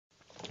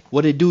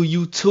What it do,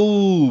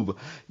 YouTube?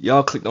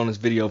 Y'all clicked on this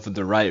video for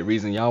the right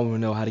reason. Y'all want to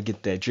know how to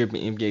get that drip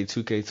in NBA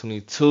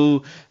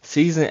 2K22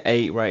 Season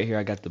 8 right here.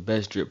 I got the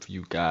best drip for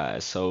you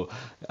guys. So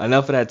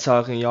enough of that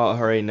talking. Y'all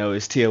already know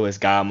it's TOS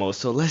God mode.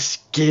 So let's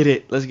get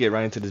it. Let's get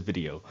right into this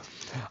video.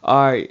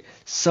 Alright,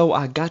 so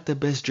I got the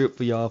best drip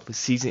for y'all for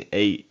Season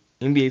 8.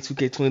 NBA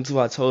 2K22,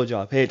 I told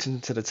y'all, pay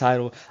attention to the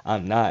title.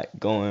 I'm not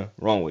going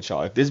wrong with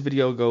y'all. If this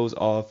video goes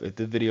off, if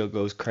this video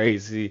goes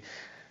crazy,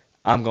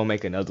 I'm gonna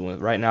make another one.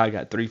 Right now I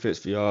got 3 fits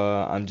for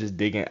y'all. I'm just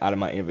digging out of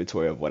my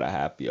inventory of what I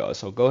have for y'all.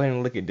 So go ahead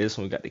and look at this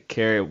one. We got the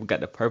carrot, we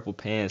got the purple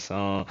pants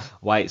on,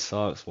 white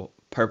socks,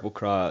 purple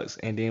Crocs,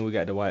 and then we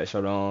got the white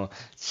shirt on.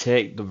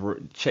 Check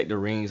the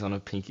rings on the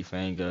pinky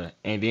finger,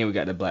 and then we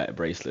got the black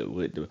bracelet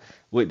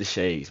with the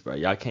shades, bro.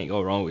 Y'all can't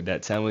go wrong with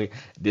that. Tell me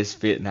this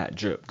fit not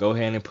drip. Go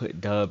ahead and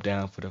put dub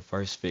down for the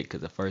first fit,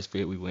 because the first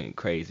fit we went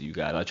crazy, you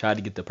guys. I tried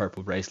to get the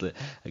purple bracelet.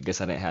 I guess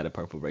I didn't have the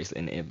purple bracelet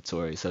in the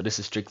inventory, so this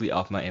is strictly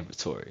off my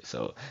inventory.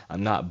 So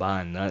I'm not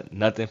buying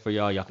nothing for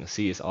y'all. Y'all can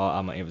see it's all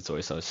out my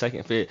inventory. So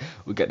second fit,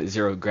 we got the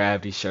zero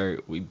gravity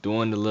shirt. We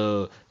doing the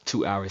little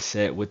 2-hour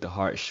set with the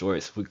heart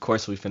shorts. Of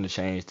course, we finna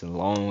change the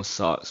long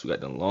socks. We got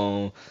the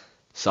long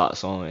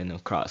socks on and the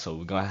Crocs, so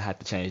we're gonna have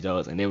to change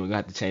those, and then we're gonna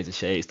have to change the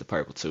shades to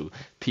purple too.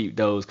 Peep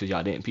those, because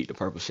y'all didn't peep the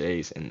purple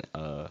shades in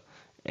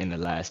the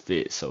last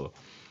fit. So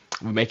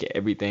we're making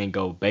everything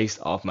go based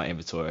off my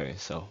inventory.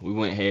 So we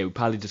went ahead, we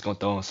probably just gonna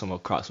throw on some more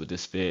Crocs with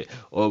this fit,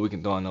 or we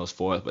can throw on those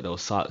fours, but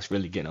those socks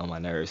really getting on my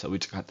nerves, so we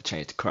just gonna have to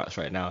change the Crocs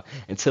right now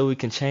until we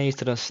can change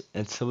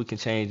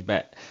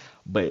back.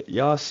 But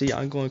y'all see,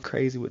 I'm going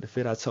crazy with the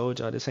fit. I told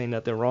y'all this ain't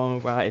nothing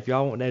wrong, right? If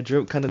y'all want that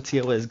drip kind of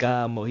TOS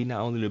God mode, he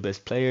not only the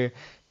best player,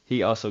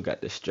 he also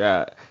got the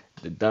strap,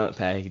 the dunk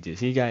packages.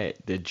 He got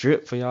the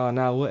drip for y'all.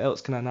 Now, what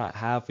else can I not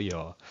have for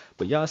y'all?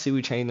 But y'all see,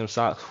 we changed them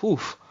socks. Whew,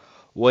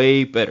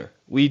 way better.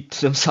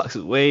 Them socks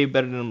is way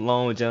better than them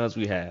long johns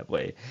we had.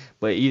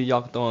 But either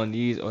y'all can throw on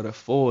these or the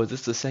fours.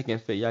 This is the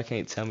second fit. Y'all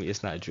can't tell me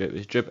it's not drip.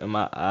 It's drip in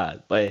my eyes.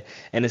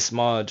 And it's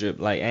small drip.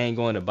 Like, I ain't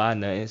going to buy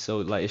nothing. So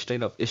like, it's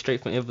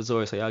straight from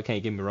inventory. So y'all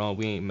can't get me wrong.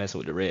 We ain't messing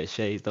with the red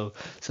shades though.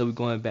 So we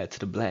going back to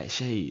the black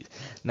shades.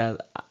 Now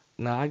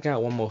I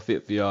got one more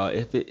fit for y'all.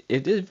 If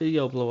this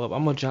video blow up,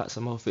 I'm gonna drop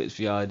some more fits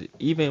for y'all.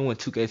 Even when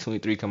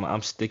 2K23 come out,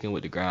 I'm sticking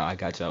with the ground. I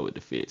got y'all with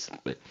the fits,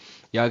 but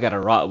y'all gotta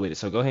rock with it.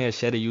 So go ahead and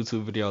share the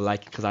YouTube video,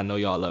 like it, because I know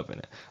y'all loving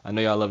it. I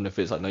know y'all loving the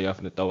fits. I know y'all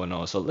finna throw it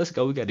on. So let's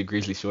go. We got the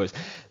grizzly shorts.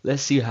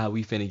 Let's see how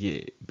we finna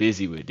get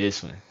busy with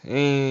this one.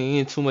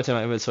 Ain't too much in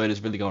my inventory that's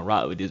really gonna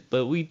rock with this,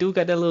 but we do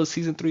got that little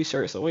season 3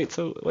 shirt. So wait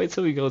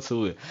till we go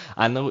to it.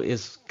 I know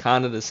it's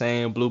kind of the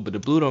same blue, but the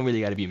blue don't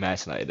really gotta be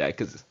matching like that,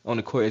 because on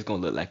the court it's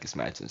gonna look like it's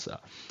matching. So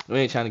we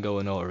ain't trying to go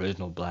with no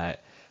original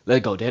black.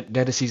 Let's go. That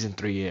the season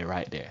 3 is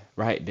right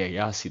there.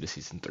 Y'all see the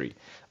season 3.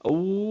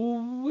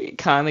 Oh, we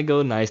kind of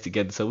go nice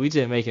together. So we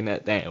just making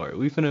that thing work.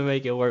 We finna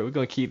make it work. We're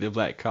gonna keep the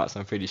black Crocs,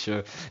 I'm pretty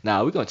sure.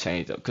 Nah, we're gonna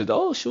change them, because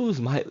those shoes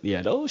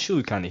those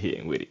shoes kind of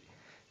hitting with it.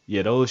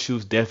 Yeah, those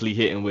shoes definitely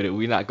hitting with it.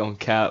 We're not gonna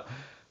cap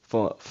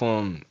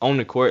from on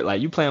the court.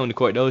 Like, you play on the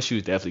court, those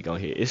shoes definitely gonna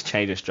hit. It's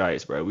changing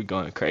stripes, bro. We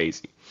going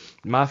crazy.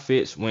 My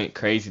fits went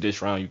crazy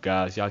this round, you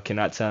guys. Y'all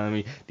cannot tell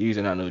me these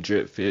are not no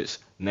drip fits.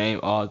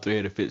 Name all 3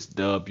 of the fits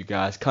dub, you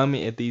guys.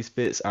 Comment if these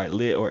fits are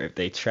lit or if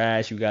they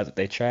trash, you guys. If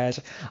they trash,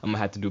 I'm gonna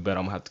have to do better.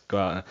 I'm gonna have to go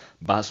out and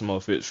buy some more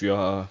fits for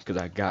y'all, because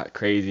I got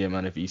crazy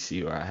amount of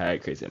VC, or I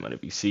had crazy amount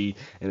of VC,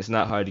 and it's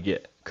not hard to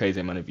get crazy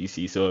amount of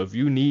VC. So if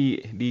you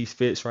need these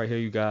fits right here,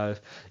 you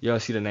guys, y'all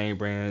see the name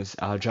brands.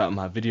 I'll drop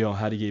my video on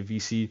how to get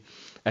VC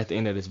at the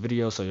end of this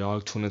video, so y'all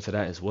tune into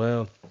that as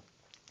well.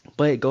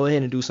 But go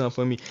ahead and do something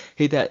for me.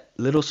 Hit that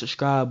little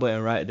subscribe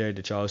button right there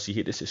that y'all see.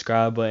 Hit the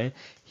subscribe button.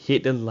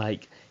 Hit the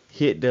like.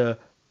 Hit the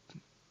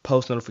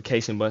post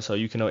notification button so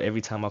you can know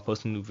every time I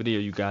post a new video,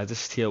 you guys.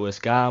 This is TOS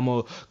God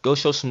mode. Go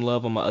show some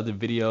love on my other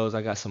videos.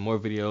 I got some more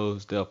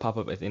videos. They'll pop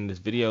up at the end of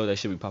this video. They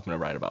should be popping up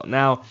right about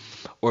now,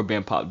 or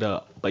being popped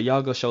up. But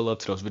y'all go show love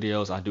to those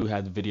videos. I do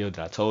have the video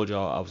that I told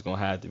y'all I was going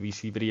to have, the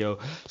VC video.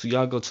 So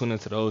y'all go tune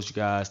into those, you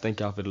guys.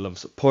 Thank y'all for the love and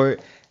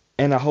support.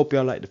 And I hope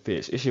y'all like the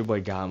fish. It's your boy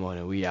God mode,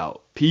 and we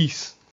out. Peace.